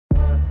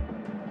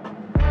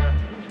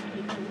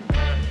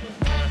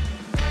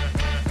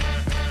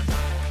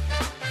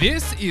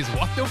This is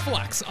What the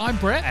Flux. I'm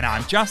Brett. And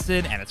I'm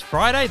Justin, and it's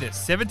Friday, the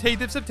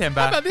 17th of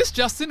September. How about this,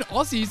 Justin?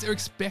 Aussies are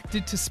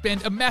expected to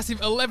spend a massive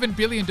 $11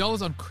 billion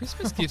on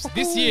Christmas gifts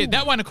this year.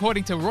 That one,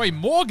 according to Roy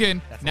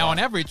Morgan. Now, on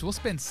average, we'll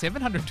spend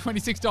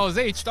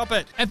 $726 each. Stop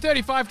it. And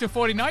 35 to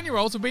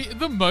 49-year-olds will be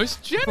the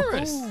most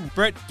generous.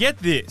 Brett, get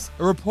this.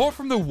 A report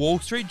from the Wall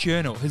Street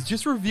Journal has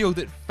just revealed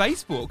that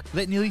Facebook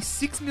let nearly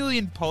 6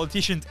 million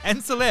politicians and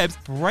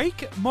celebs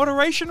break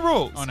moderation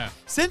rules. Oh, no.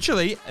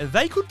 Essentially,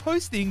 they could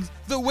post things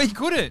that we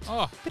couldn't.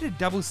 Oh. Bit of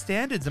double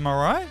standards, am I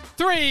right?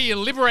 3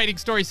 liberating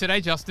stories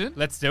today, Justin.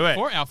 Let's do it.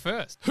 For our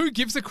first. Who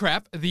gives a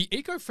crap? The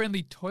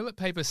eco-friendly toilet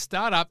paper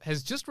startup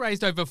has just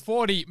raised over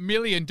 $40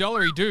 million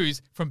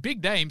dues from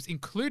big names,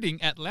 including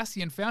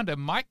Atlassian founder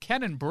Mike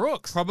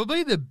Cannon-Brookes.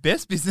 Probably the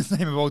best business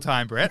name of all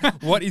time,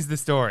 Brett. What is the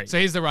story? So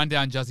here's the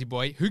rundown, Juzzy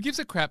boy. Who Gives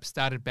a Crap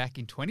started back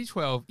in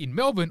 2012 in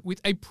Melbourne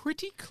with a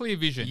pretty clear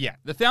vision. Yeah,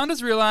 the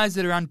founders realised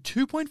that around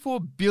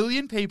 2.4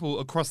 billion people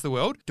across the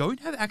world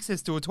don't have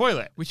access to a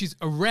toilet. Which is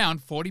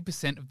around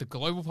 40% of the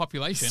global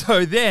population.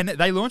 So then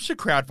they launched a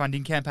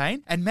crowdfunding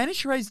campaign and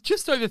managed to raise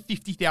just over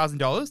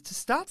 $50,000 to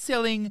start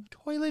selling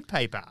toilet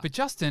paper. But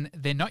Justin,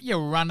 they're not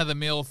your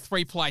run-of-the-mill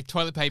 3-ply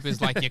toilet papers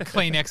like your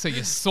Kleenex or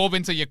your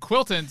Sorbents or your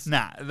Quiltons.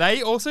 Nah,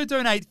 they also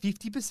donate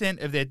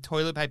 50% of their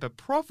toilet paper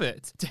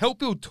profits to help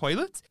build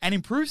toilets and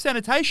improve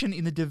sanitation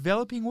in the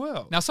developing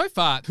world. Now, so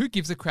far, Who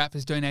Gives a Crap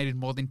has donated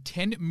more than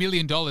 $10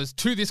 million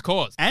to this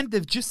cause. And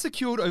they've just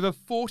secured over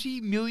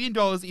 $40 million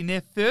in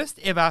their first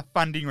ever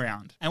funding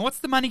round. And what's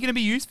the money going to be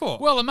used for?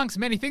 Well, amongst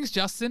many things,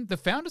 Justin, the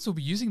founders will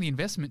be using the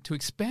investment to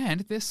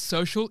expand their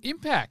social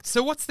impact.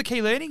 So what's the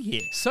key learning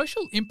here?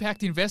 Social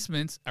impact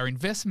investments are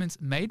investments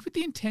made with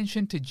the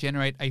intention to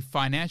generate a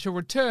financial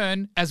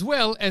return as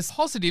well as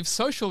positive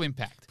social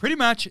impact. Pretty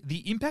much,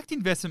 the impact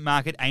investment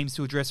market aims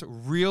to address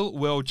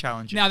real-world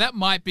challenges. Now, that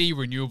might be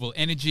renewable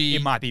energy.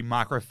 It might be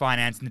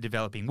microfinance in the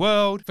developing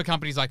world. For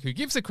companies like Who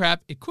Gives a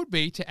Crap, it could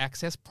be to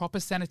access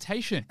proper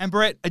sanitation. And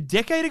Brett, a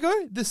decade ago,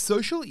 the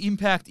social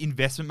impact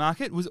investment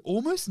market was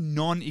almost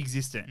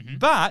non-existent.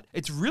 But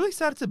it's really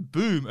started to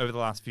boom over the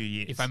last few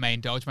years. If I may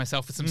indulge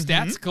myself with some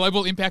stats,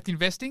 global impact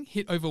investing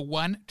hit over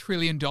 $1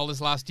 trillion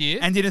last year.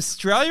 And in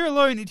Australia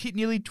alone, it hit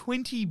nearly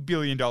 $20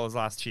 billion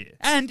last year.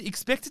 And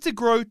expected to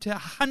grow to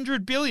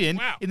 $100 billion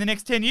in the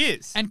next 10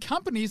 years. And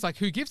companies like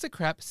Who Gives a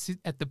Crap sit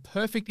at the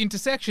perfect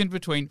intersection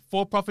between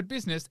for-profit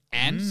business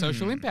and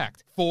social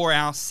impact. For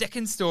our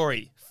second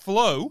story,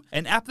 Flow,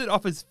 an app that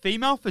offers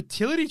female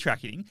fertility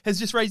tracking, has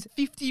just raised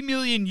 $50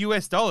 million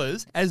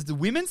as the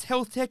women's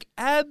health tech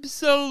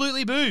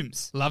absolutely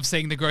booms. Love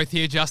seeing the growth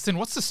here, Justin.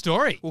 What's the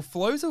story? Well,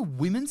 Flow's a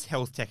women's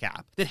health tech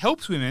app that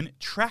helps women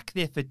track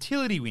their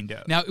fertility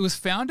window. Now, it was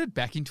founded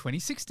back in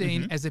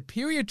 2016 as a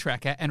period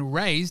tracker and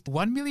raised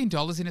 $1 million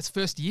in its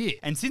first year.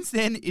 And since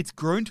then, it's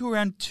grown to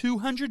around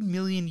 200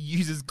 million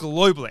users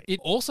globally. It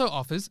also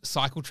offers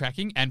cycle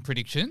tracking and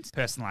predictions,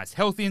 Personalized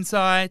health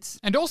insights,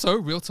 and also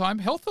real-time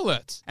health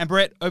alerts. And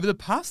Brett, over the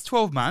past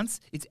 12 months,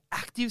 its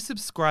active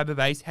subscriber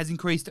base has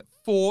increased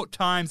 4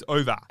 times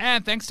over.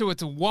 And thanks to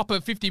its whopper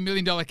 $50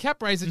 million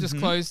cap raise that just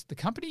closed, the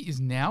company is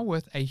now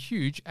worth a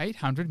huge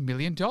 $800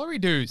 million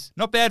dues.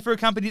 Not bad for a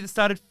company that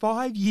started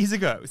 5 years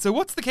ago. So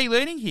what's the key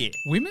learning here?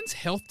 Women's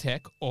health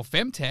tech, or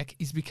femtech,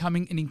 is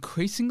becoming an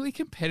increasingly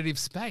competitive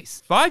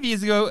space. 5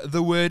 years ago,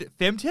 the word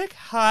femtech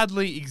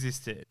hardly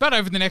existed. But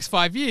over the next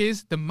 5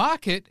 years, the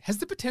market has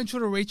the potential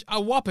to reach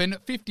a whopping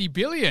 $50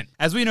 billion.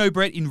 As we know,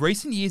 Brett, in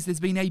recent years, there's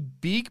been a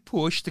big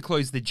push to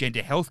close the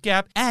gender health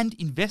gap, and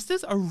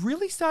investors are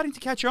really starting to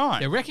catch on.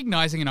 They're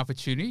recognizing an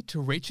opportunity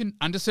to reach an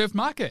underserved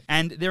market.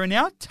 And there are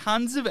now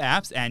tons of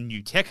apps and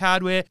new tech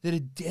hardware that are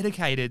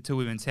dedicated to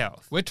women's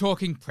health. We're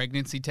talking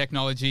pregnancy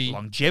technology,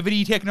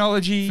 Longevity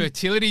technology,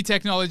 fertility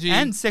technology,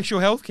 and sexual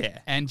health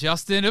care. And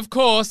Justin, of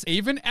course,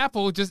 even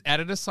Apple just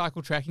added a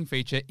cycle tracking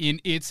feature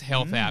in its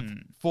health app.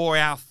 For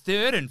our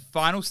third and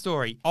final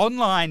story,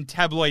 online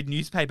tabloid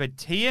newspaper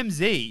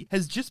TMZ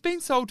has just been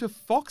sold to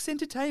Fox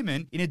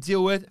Entertainment in a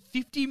deal worth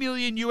 $50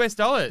 million.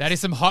 That is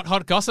some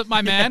hot gossip,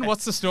 my man.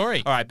 What's the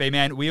story? All right,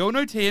 B-Man, we all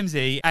know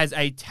TMZ as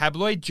a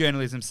tabloid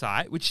journalism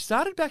site, which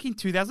started back in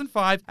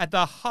 2005 at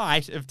the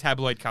height of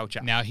tabloid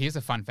culture. Now, here's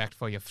a fun fact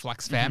for you,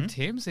 Flux fam.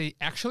 TMZ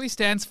actually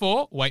stands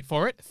for, wait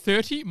for it,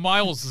 30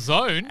 Miles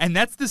Zone. And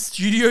that's the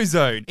studio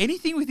zone.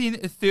 Anything within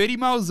a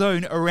 30-mile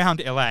zone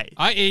around LA.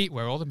 i.e.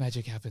 where all the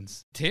magic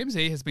happens.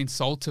 TMZ has been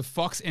sold to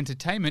Fox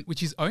Entertainment,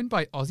 which is owned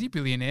by Aussie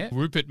billionaire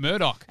Rupert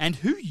Murdoch. And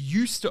who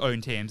used to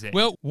own TMZ?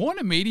 Well,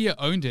 Warner Media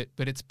owned it,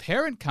 but its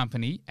parent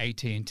company,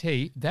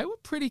 AT&T, they were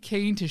pretty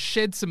keen to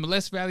shed some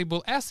less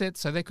valuable assets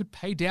so they could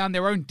pay down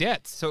their own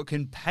debts. So it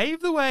can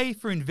pave the way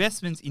for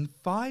investments in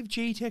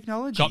 5G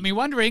technology. Got me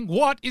wondering,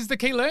 what is the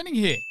key learning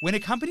here? When a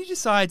company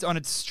decides on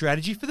its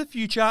strategy for the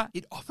future,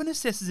 it often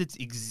assesses its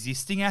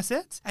existing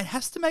assets and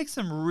has to make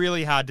some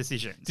really hard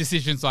decisions.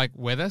 Decisions like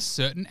whether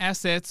certain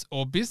assets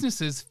or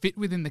businesses fit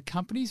within the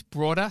company's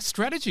broader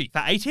strategy. For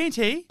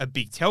AT&T, a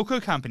big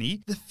telco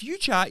company, the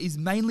future is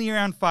mainly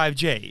around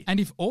 5G. And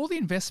if all the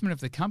investment of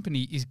the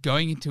company is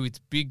going into its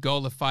big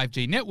goal of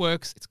 5G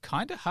networks, Brooks, it's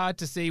kind of hard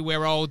to see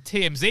where old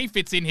TMZ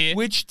fits in here.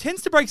 Which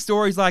tends to break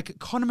stories like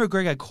Conor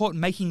McGregor caught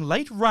making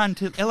late run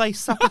to LA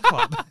Supper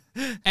Club.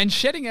 And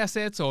shedding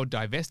assets or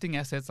divesting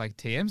assets like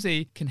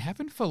TMZ can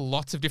happen for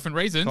lots of different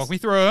reasons. Talk me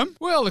through them.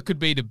 Well, it could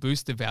be to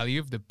boost the value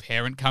of the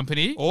parent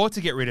company, Or to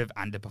get rid of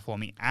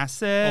underperforming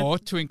assets. or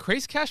to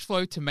increase cash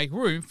flow to make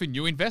room for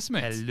new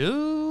investments.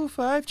 Hello,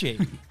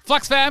 5G.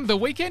 Flux fam, the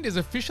weekend is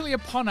officially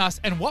upon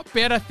us, and what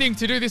better thing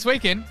to do this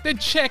weekend than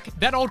check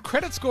that old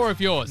credit score of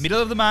yours?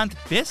 Middle of the month,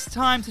 best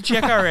time to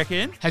check, I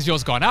reckon. Has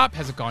yours gone up?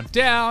 Has it gone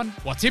down?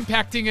 What's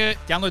impacting it?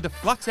 Download the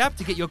Flux app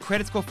to get your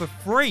credit score for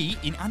free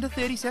in under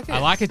 30 seconds. I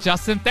like it,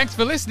 Justin. Thanks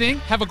for listening.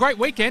 Have a great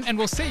weekend, and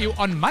we'll see you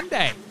on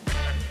Monday.